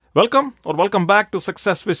Welcome back to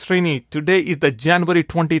Success with Srini. Today is the January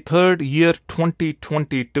 23rd, year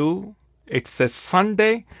 2022. It's a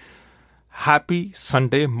Sunday. Happy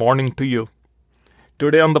Sunday morning to you.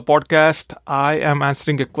 Today on the podcast, I am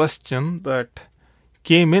answering a question that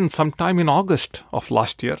came in sometime in August of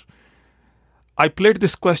last year. I played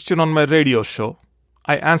this question on my radio show.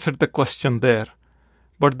 I answered the question there.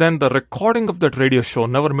 But then the recording of that radio show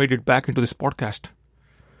never made it back into this podcast.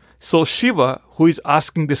 So Shiva, who is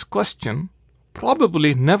asking this question,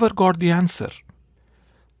 probably never got the answer.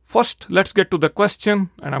 First, let's get to the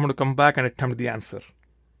question, and I'm going to come back and attempt the answer.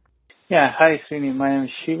 Yeah, hi Srini, my name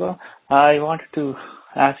is Shiva. I wanted to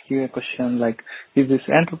ask you a question is this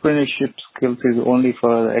entrepreneurship skills is only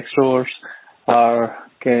for the extroverts or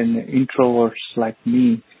can introverts like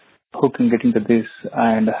me who can get into this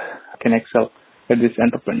and can excel at this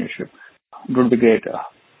entrepreneurship? It would be great.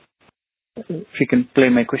 If you can play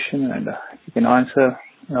my question and you can answer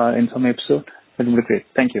in some episode, that would be great.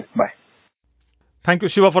 Thank you. Bye. Thank you,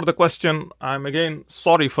 Shiva, for the question. I'm again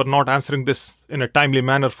sorry for not answering this in a timely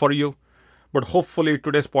manner for you, but hopefully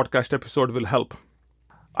today's podcast episode will help.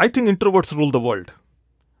 I think introverts rule the world.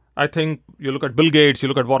 I think you look at Bill Gates, you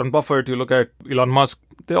look at Warren Buffett, you look at Elon Musk,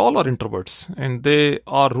 they all are introverts and they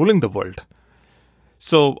are ruling the world.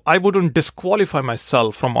 So I wouldn't disqualify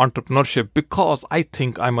myself from entrepreneurship because I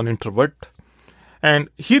think I'm an introvert. And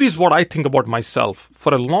here is what I think about myself.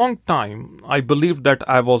 For a long time, I believed that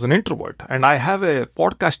I was an introvert. And I have a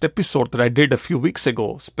podcast episode that I did a few weeks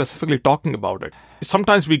ago, specifically talking about it.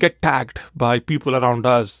 Sometimes we get tagged by people around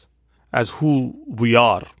us as who we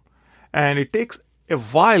are. And it takes a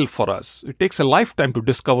while for us. It takes a lifetime to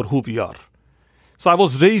discover who we are. So I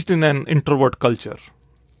was raised in an introvert culture.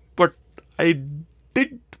 But I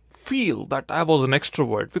did feel that I was an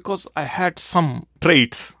extrovert because I had some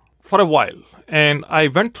traits for a while. And I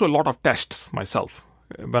went through a lot of tests myself.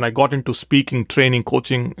 When I got into speaking, training,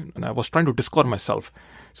 coaching, and I was trying to discover myself.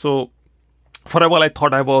 So for a while I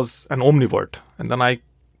thought I was an omnivert. And then I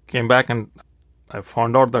came back and I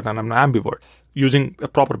found out that I'm an ambivert, using a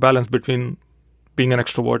proper balance between being an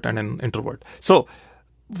extrovert and an introvert. So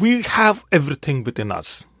we have everything within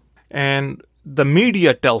us. And the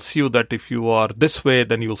media tells you that if you are this way,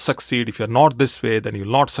 then you will succeed. If you're not this way, then you'll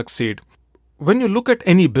not succeed. When you look at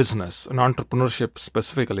any business, and entrepreneurship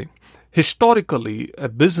specifically, historically, a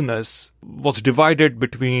business was divided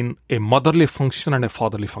between a motherly function and a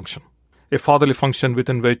fatherly function. A fatherly function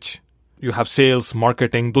within which you have sales,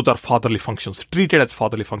 marketing, those are fatherly functions, treated as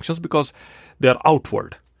fatherly functions because they are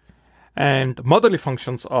outward. And motherly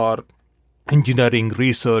functions are engineering,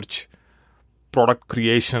 research, product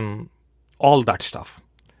creation, all that stuff.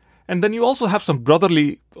 And then you also have some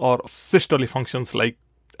brotherly or sisterly functions like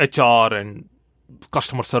HR and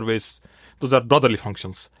customer service. Those are brotherly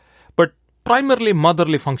functions. But primarily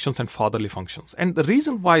motherly functions and fatherly functions. And the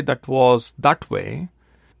reason why that was that way,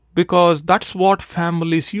 because that's what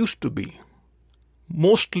families used to be.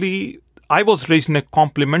 Mostly, I was raised in a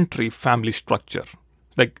complementary family structure,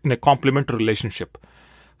 like in a complementary relationship.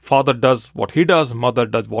 Father does what he does, mother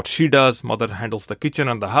does what she does, mother handles the kitchen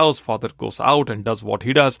and the house, father goes out and does what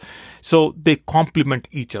he does. So they complement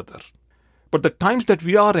each other. But the times that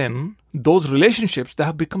we are in, those relationships, they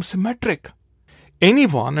have become symmetric.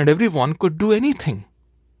 Anyone and everyone could do anything.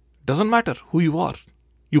 Doesn't matter who you are.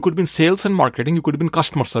 You could be in sales and marketing, you could be in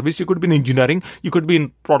customer service, you could be in engineering, you could be in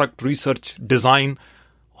product research, design,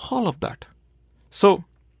 all of that. So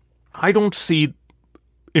I don't see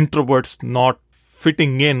introverts not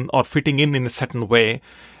fitting in in a certain way,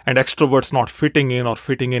 and extroverts not fitting in or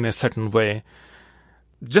fitting in a certain way.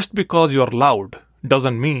 Just because you're loud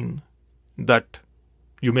doesn't mean that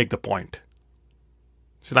you make the point.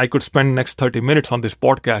 So I could spend the next 30 minutes on this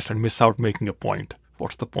podcast and miss out making a point.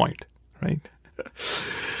 What's the point, right?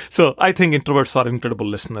 So I think introverts are incredible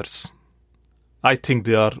listeners. I think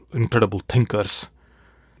they are incredible thinkers.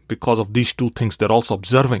 Because of these two things, they're also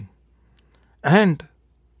observing. And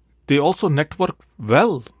they also network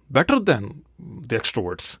well, better than the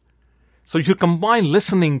extroverts. So if you combine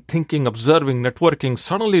listening, thinking, observing, networking,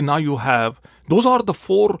 suddenly now you have, those are the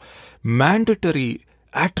 4 mandatory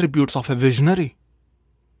attributes of a visionary.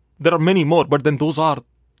 There are many more, but then those are,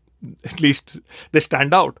 at least they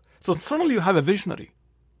stand out. So suddenly you have a visionary.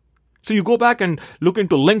 So you go back and look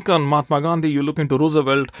into Lincoln, Mahatma Gandhi, you look into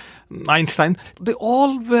Roosevelt, Einstein, they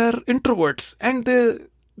all were introverts and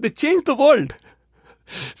they changed the world.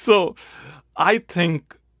 So I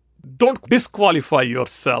think don't disqualify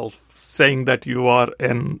yourself saying that you are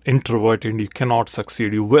an introvert and you cannot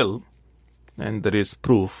succeed. You will. And there is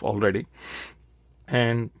proof already.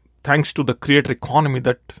 And thanks to the creator economy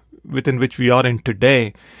that within which we are in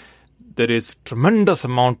today, there is tremendous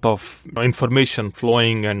amount of information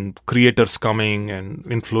flowing and creators coming and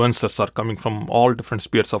influencers are coming from all different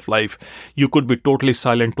spheres of life. You could be totally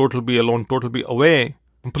silent, totally alone, totally away,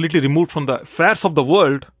 completely removed from the affairs of the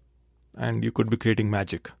world, and you could be creating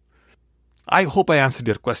magic. I hope I answered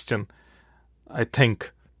your question. I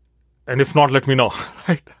think. And if not, let me know.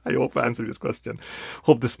 Right? I hope I answered your question.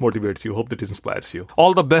 Hope this motivates you. Hope that inspires you.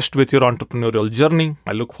 All the best with your entrepreneurial journey.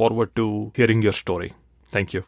 I look forward to hearing your story. Thank you.